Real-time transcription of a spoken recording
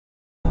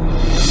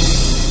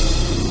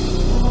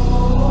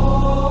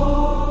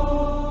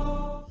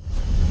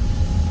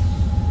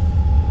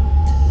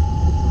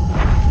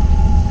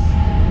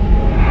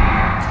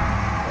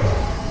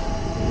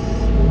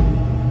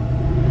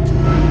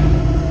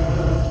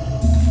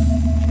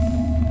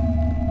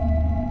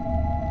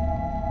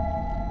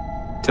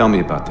Tell me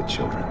about the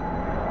children.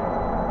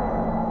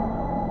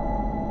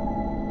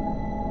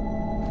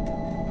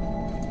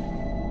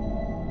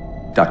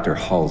 Dr.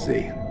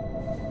 Halsey.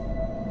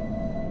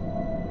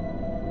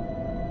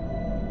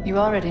 You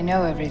already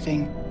know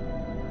everything.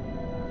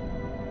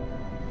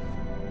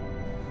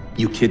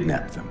 You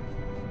kidnapped them.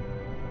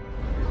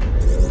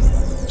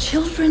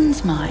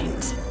 Children's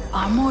minds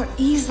are more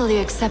easily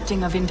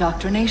accepting of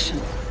indoctrination.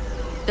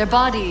 Their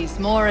bodies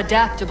more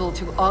adaptable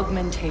to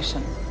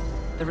augmentation.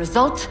 The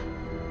result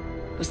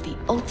was the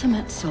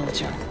ultimate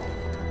soldier.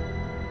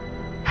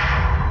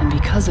 And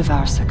because of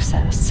our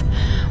success,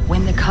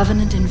 when the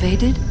Covenant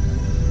invaded,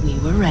 we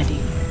were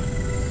ready.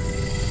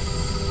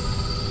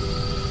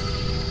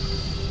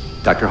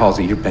 Dr.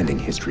 Halsey, you're bending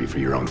history for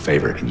your own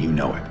favor, and you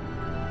know it.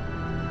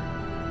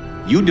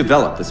 You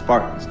developed the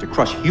Spartans to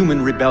crush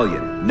human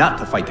rebellion, not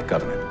to fight the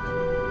Covenant.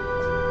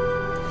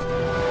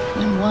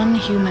 When one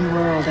human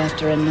world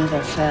after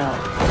another fell,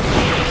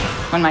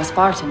 when my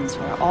Spartans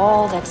were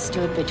all that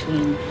stood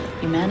between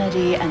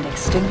humanity and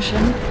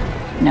extinction,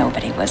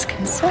 nobody was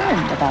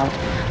concerned about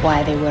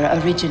why they were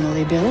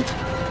originally built.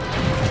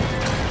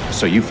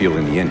 So you feel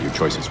in the end your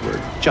choices were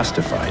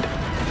justified?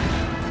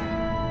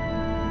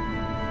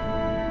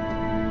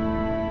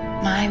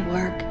 My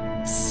work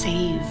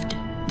saved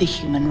the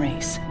human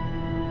race.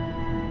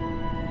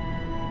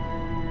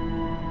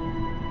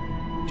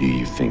 Do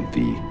you think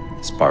the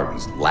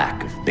Spartans'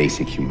 lack of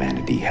basic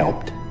humanity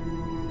helped?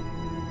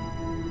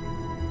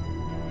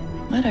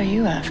 What are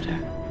you after?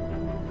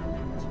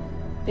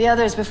 The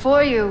others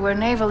before you were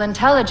naval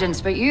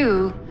intelligence, but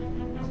you're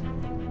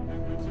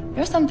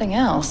something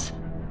else.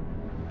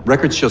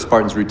 Records show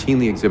Spartans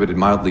routinely exhibited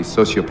mildly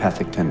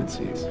sociopathic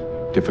tendencies,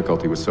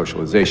 difficulty with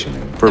socialization,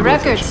 and verbalization. The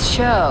records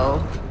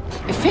show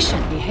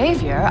efficient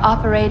behavior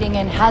operating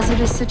in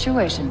hazardous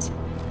situations.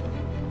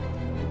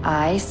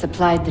 I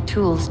supplied the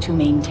tools to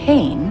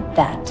maintain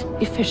that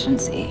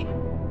efficiency.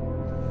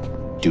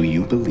 Do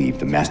you believe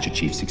the Master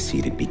Chief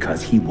succeeded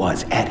because he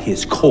was, at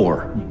his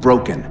core,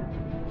 broken?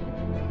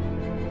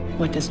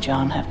 What does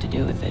John have to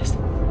do with this?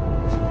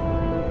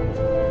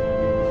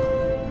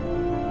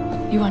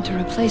 You want to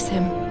replace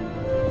him?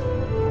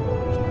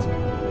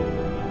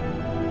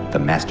 The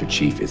Master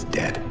Chief is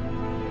dead.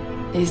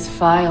 His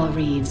file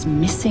reads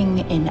missing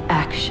in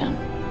action.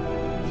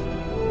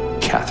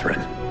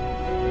 Catherine.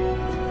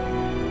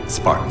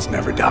 Spartans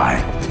never die.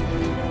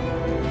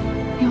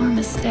 Your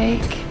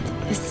mistake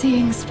is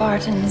seeing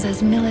Spartans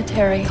as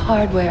military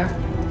hardware.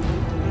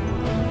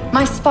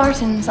 My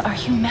Spartans are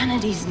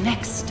humanity's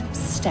next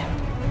step.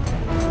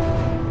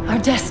 Our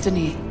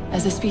destiny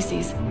as a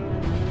species.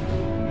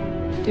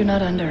 Do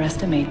not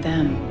underestimate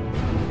them.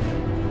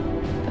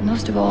 But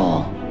most of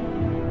all,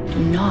 do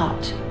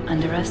not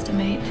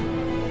underestimate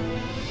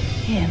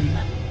him.